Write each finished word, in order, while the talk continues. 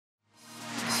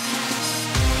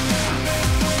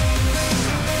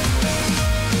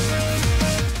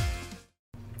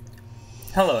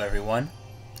Hello everyone.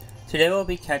 Today we'll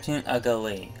be catching a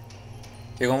Glalie.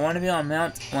 You're going to want to be on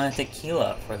Mount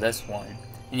Tequila for this one,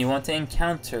 and you want to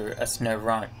encounter a snow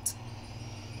runt.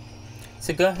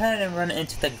 So go ahead and run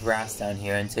into the grass down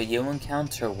here until you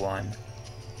encounter one.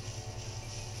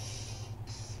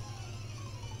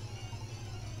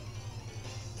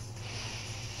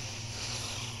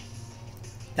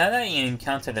 Now that you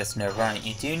encountered a snow runt,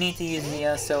 you do need to use the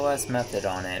S.O.S method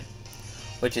on it,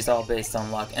 which is all based on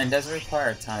luck and does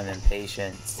require time and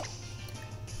patience.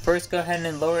 First, go ahead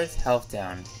and lower its health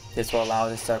down. This will allow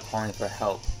it to start calling for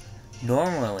help.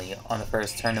 Normally, on the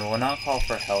first turn, it will not call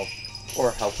for help,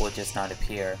 or help will just not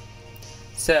appear.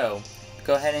 So,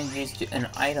 go ahead and use an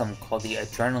item called the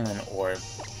Adrenaline Orb.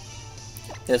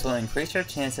 This will increase your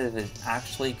chances of it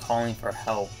actually calling for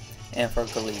help and for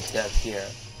Glalie to appear.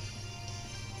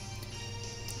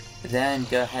 Then,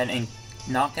 go ahead and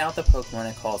knock out the Pokemon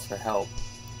that calls for help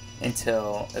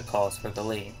until it calls for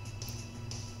Glalie.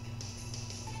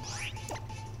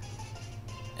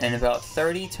 And about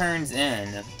 30 turns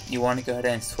in, you want to go ahead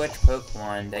and switch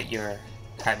Pokemon that you're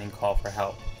having call for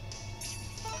help.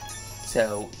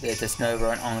 So, if the snow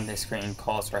runt on the screen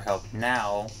calls for help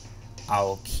now,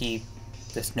 I'll keep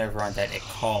the snow runt that it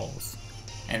calls,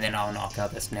 and then I'll knock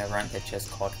out the snow runt that just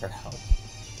called for help.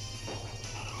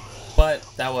 But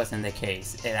that wasn't the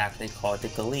case. It actually called the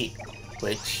Glalie,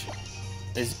 which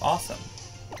is awesome,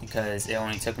 because it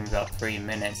only took me about 3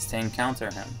 minutes to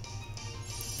encounter him.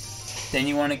 Then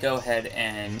you want to go ahead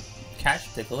and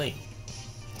catch the Glalie.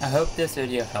 I hope this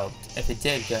video helped. If it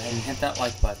did, go ahead and hit that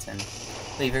like button.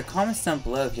 Leave your comments down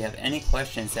below if you have any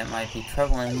questions that might be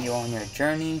troubling you on your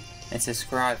journey, and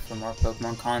subscribe for more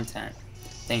Pokemon content.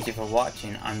 Thank you for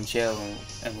watching. I'm Joe,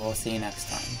 and we'll see you next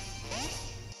time.